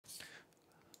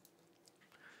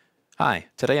Hi,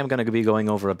 today I'm going to be going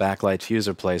over a backlight fuse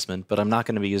replacement, but I'm not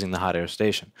going to be using the hot air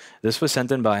station. This was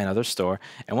sent in by another store,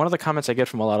 and one of the comments I get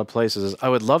from a lot of places is, I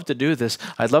would love to do this,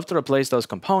 I'd love to replace those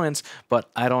components, but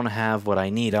I don't have what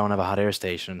I need, I don't have a hot air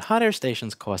station. Hot air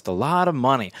stations cost a lot of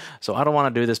money, so I don't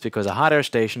want to do this because a hot air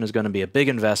station is going to be a big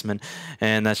investment,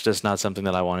 and that's just not something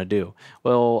that I want to do.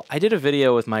 Well, I did a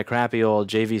video with my crappy old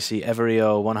JVC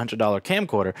Everio $100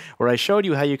 camcorder, where I showed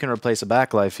you how you can replace a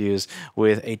backlight fuse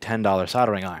with a $10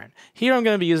 soldering iron. Here I'm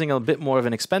going to be using a bit more of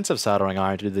an expensive soldering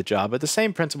iron to do the job, but the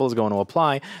same principle is going to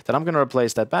apply, that I'm going to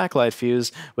replace that backlight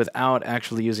fuse without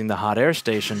actually using the hot air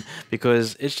station,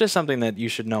 because it's just something that you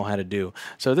should know how to do.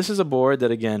 So this is a board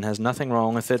that, again, has nothing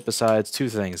wrong with it besides two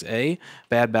things. A,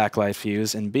 bad backlight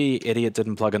fuse, and B, idiot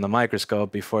didn't plug in the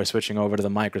microscope before switching over to the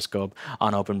microscope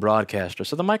on Open Broadcaster.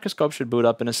 So the microscope should boot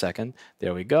up in a second.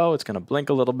 There we go. It's going to blink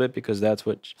a little bit because that's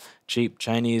what cheap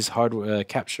Chinese hardware,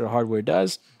 capture hardware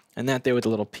does. And that there with a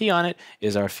little P on it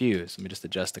is our fuse. Let me just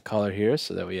adjust the color here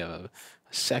so that we have a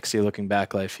sexy looking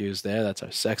backlight fuse there. That's our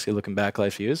sexy looking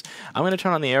backlight fuse. I'm going to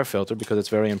turn on the air filter because it's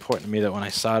very important to me that when I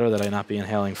solder that I not be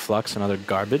inhaling flux and other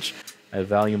garbage. I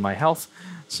value my health.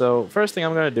 So first thing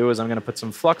I'm going to do is I'm going to put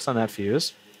some flux on that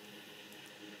fuse.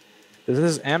 This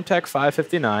is Amtech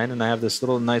 559 and I have this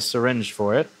little nice syringe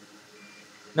for it.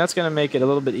 And that's going to make it a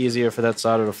little bit easier for that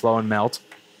solder to flow and melt.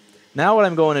 Now what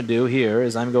I'm going to do here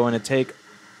is I'm going to take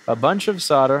a bunch of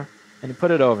solder and put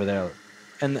it over there,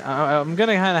 and I'm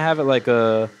gonna kind of have it like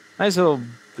a nice little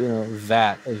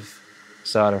vat of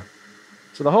solder.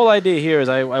 So the whole idea here is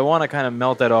I want to kind of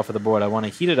melt that off of the board. I want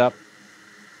to heat it up,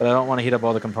 but I don't want to heat up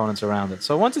all the components around it.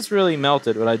 So once it's really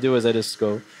melted, what I do is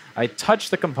I touch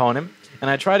the component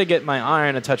and I try to get my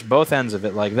iron to touch both ends of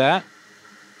it like that,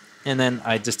 and then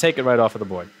I just take it right off of the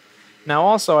board. Now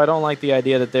also I don't like the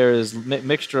idea that there is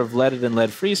mixture of leaded and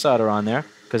lead-free solder on there,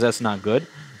 because that's not good.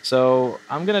 So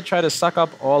I'm going to try to suck up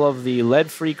all of the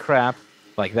lead-free crap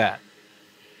like that.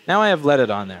 Now I have leaded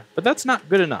on there, but that's not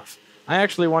good enough. I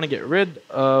actually want to get rid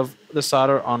of the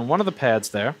solder on one of the pads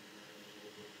there,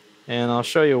 and I'll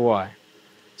show you why.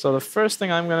 So the first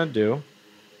thing I'm going to do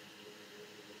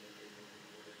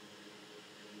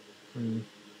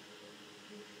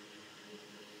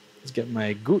is get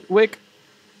my goot wick,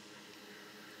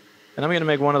 and I'm going to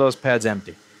make one of those pads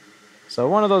empty. So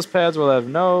one of those pads will have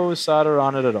no solder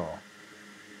on it at all.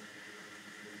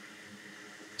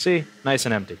 See? Nice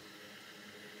and empty.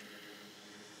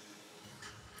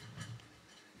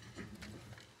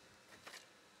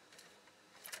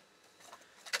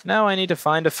 Now I need to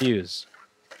find a fuse.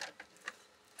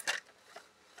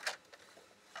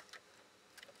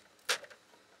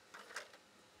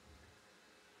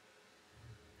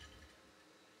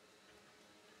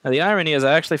 Now the irony is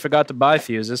I actually forgot to buy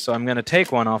fuses, so I'm going to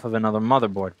take one off of another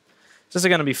motherboard. This is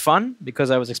going to be fun, because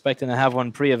I was expecting to have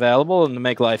one pre-available and to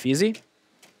make life easy.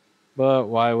 But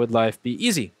why would life be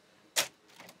easy?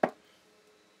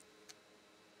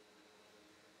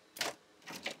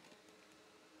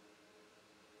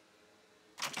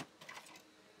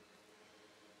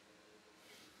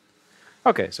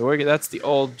 Okay, so that's the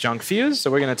old junk fuse,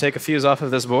 so we're going to take a fuse off of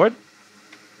this board,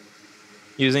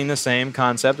 using the same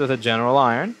concept with a general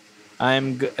iron.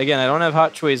 Again, I don't have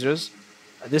hot tweezers.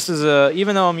 This is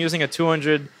even though I'm using a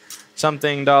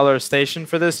 $200-something station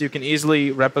for this, you can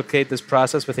easily replicate this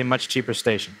process with a much cheaper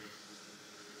station.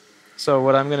 So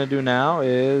what I'm going to do now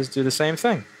is do the same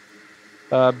thing.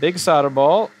 Big solder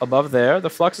ball above there.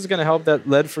 The flux is going to help that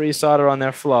lead-free solder on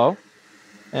there flow.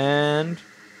 And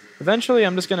eventually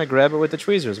I'm just going to grab it with the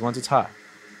tweezers once it's hot.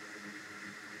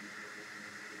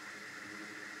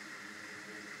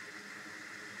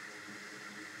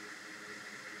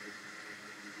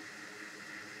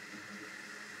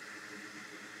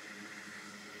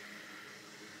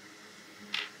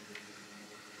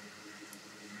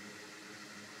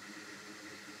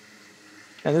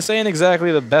 And this ain't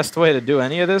exactly the best way to do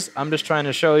any of this. I'm just trying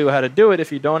to show you how to do it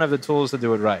if you don't have the tools to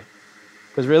do it right.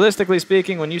 Because realistically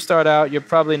speaking, when you start out, you're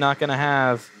probably not going to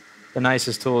have the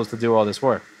nicest tools to do all this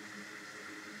work.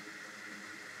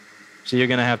 So you're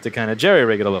going to have to kind of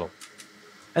jerry-rig it a little.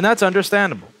 And that's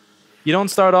understandable. You don't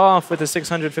start off with a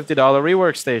 $650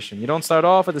 rework station. You don't start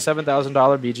off with a $7,000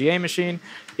 BGA machine.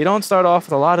 You don't start off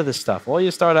with a lot of this stuff. All you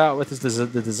start out with is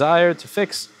the desire to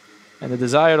fix and the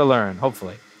desire to learn,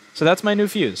 hopefully. So that's my new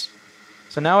fuse.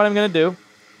 So now what I'm going to do,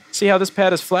 see how this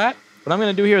pad is flat? What I'm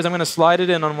going to do here is I'm going to slide it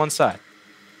in on one side.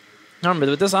 Remember,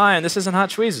 with this iron, this isn't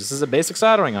hot tweezers. This is a basic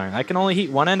soldering iron. I can only heat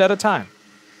one end at a time.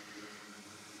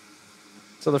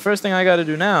 So the first thing I got to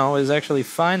do now is actually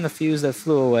find the fuse that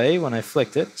flew away when I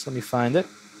flicked it. So let me find it.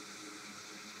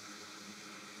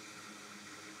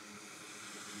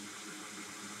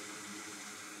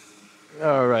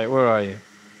 All right, where are you?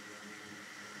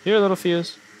 Here, little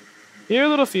fuse. Here,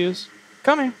 little fuse.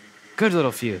 Come here. Good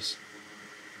little fuse.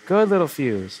 Good little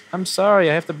fuse. I'm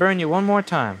sorry, I have to burn you one more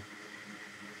time.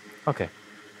 Okay,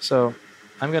 so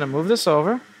I'm going to move this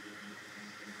over.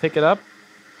 Pick it up.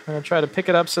 I'm going to try to pick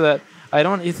it up so that I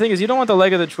don't... The thing is, you don't want the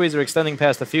leg of the tweezer extending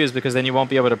past the fuse because then you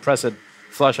won't be able to press it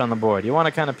flush on the board. You want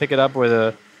to kind of pick it up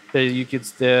where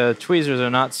the tweezers are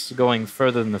not going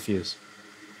further than the fuse.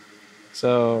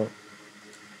 So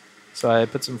I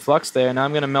put some flux there. Now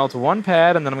I'm going to melt one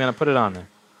pad and then I'm going to put it on there.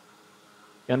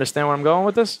 You understand where I'm going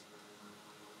with this?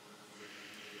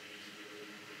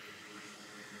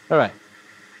 All right.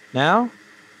 Now,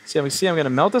 I'm going to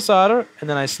melt the solder and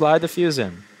then I slide the fuse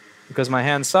in. Because my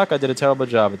hands suck, I did a terrible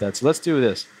job at that. So let's do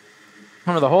this.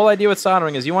 Remember, the whole idea with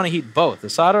soldering is you want to heat both. The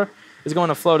solder is going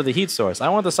to flow to the heat source. I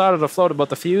want the solder to flow to both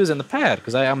the fuse and the pad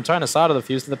because I'm trying to solder the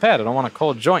fuse to the pad. I don't want a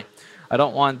cold joint. I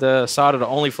don't want the solder to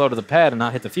only flow to the pad and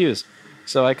not hit the fuse.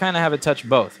 So I kind of have it touch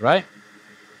both, right?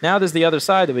 Now there's the other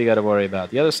side that we got to worry about.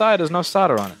 The other side has no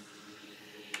solder on it.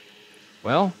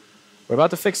 Well, we're about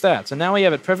to fix that. So now we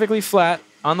have it perfectly flat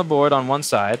on the board on one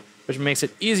side, which makes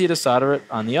it easy to solder it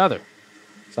on the other.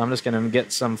 So I'm just going to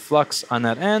get some flux on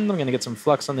that end. I'm going to get some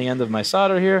flux on the end of my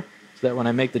solder here so that when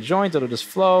I make the joint, it'll just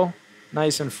flow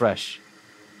nice and fresh.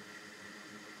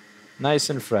 Nice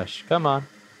and fresh. Come on.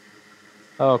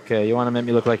 Okay, you want to make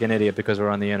me look like an idiot because we're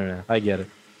on the internet. I get it.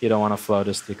 You don't want to flow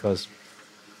just because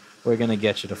we're going to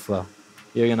get you to flow.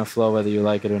 You're going to flow whether you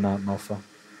like it or not, mofo.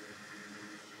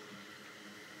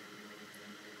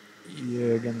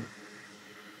 You're going to...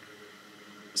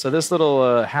 So this little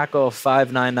HAKKO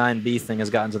 599B thing has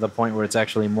gotten to the point where it's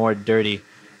actually more dirty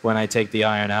when I take the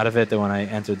iron out of it than when I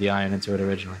entered the iron into it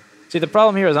originally. See, the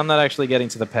problem here is I'm not actually getting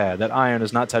to the pad. That iron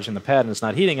is not touching the pad and it's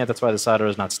not heating it. That's why the solder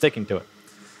is not sticking to it.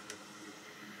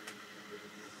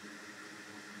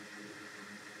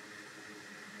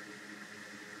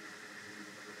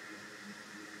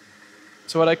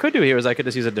 So what I could do here is I could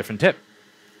just use a different tip.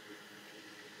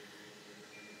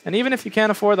 And even if you can't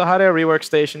afford the hot air rework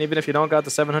station, even if you don't got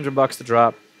the $700 to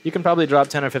drop, you can probably drop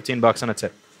 10 or 15 bucks on a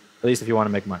tip, at least if you want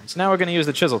to make money. So now we're going to use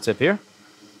the chisel tip here.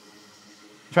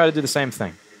 Try to do the same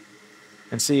thing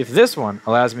and see if this one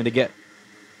allows me to get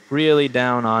really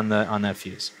down on that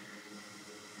fuse.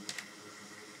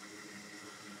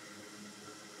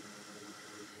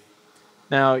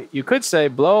 Now, you could say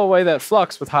blow away that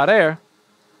flux with hot air,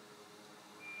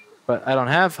 but I don't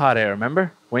have hot air,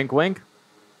 remember? Wink, wink.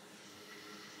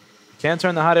 Can't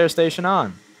turn the hot air station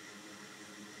on.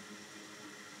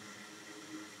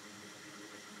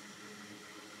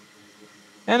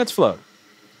 And it's flowed.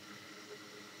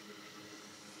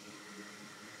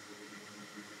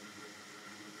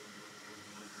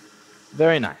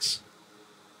 Very nice.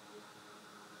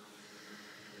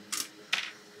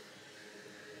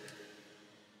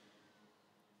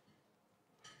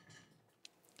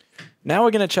 Now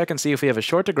we're going to check and see if we have a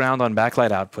short to ground on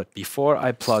backlight output before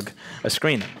I plug a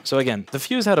screen in. So again, the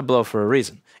fuse had to blow for a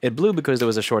reason. It blew because there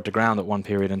was a short to ground at one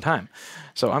period in time.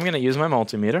 So I'm going to use my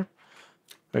multimeter.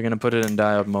 We're going to put it in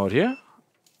diode mode here.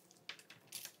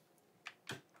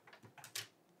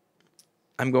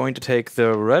 I'm going to take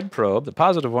the red probe, the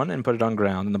positive one, and put it on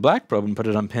ground, and the black probe and put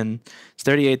it on pins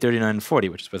 38, 39, and 40,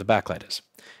 which is where the backlight is.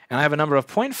 And I have a number of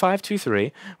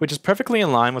 0.523, which is perfectly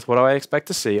in line with what I expect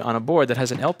to see on a board that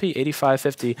has an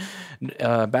LP8550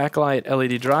 backlight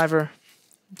LED driver.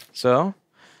 So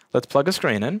let's plug a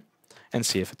screen in and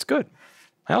see if it's good.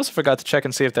 I also forgot to check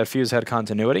and see if that fuse had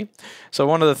continuity. So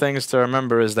one of the things to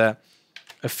remember is that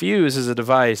a fuse is a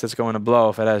device that's going to blow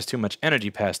if it has too much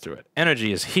energy passed through it.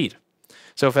 Energy is heat.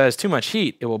 So if it has too much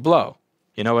heat, it will blow.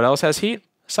 You know what else has heat?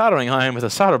 Soldering iron with a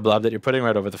solder blob that you're putting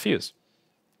right over the fuse.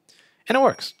 And it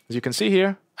works. As you can see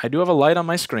here, I do have a light on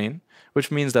my screen,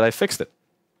 which means that I fixed it.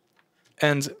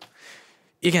 And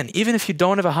again, even if you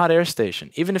don't have a hot air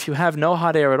station, even if you have no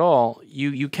hot air at all,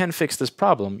 you can fix this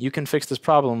problem. You can fix this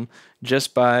problem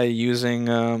just by using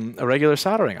a regular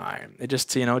soldering iron. It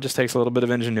just, it just takes a little bit of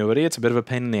ingenuity. It's a bit of a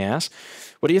pain in the ass.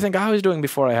 What do you think I was doing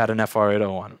before I had an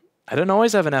FR801? I didn't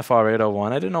always have an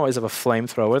FR801. I didn't always have a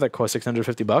flamethrower that cost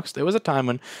 $650. There was a time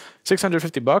when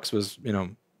 $650 was,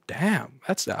 damn,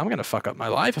 I'm going to fuck up my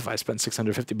life if I spend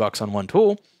 $650 on one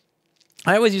tool.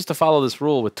 I always used to follow this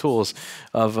rule with tools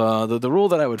of the rule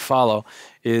that I would follow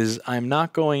is I'm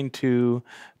not going to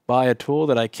buy a tool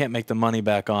that I can't make the money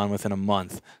back on within a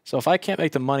month. So if I can't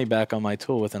make the money back on my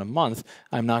tool within a month,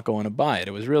 I'm not going to buy it.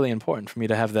 It was really important for me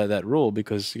to have that rule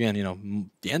because, again,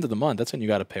 the end of the month, that's when you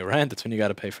got to pay rent. That's when you got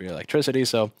to pay for your electricity.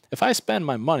 So if I spend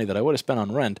my money that I would have spent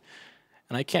on rent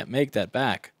and I can't make that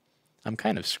back, I'm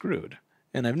kind of screwed.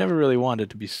 And I've never really wanted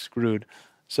to be screwed.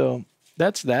 So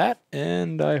that's that,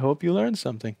 and I hope you learned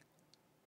something.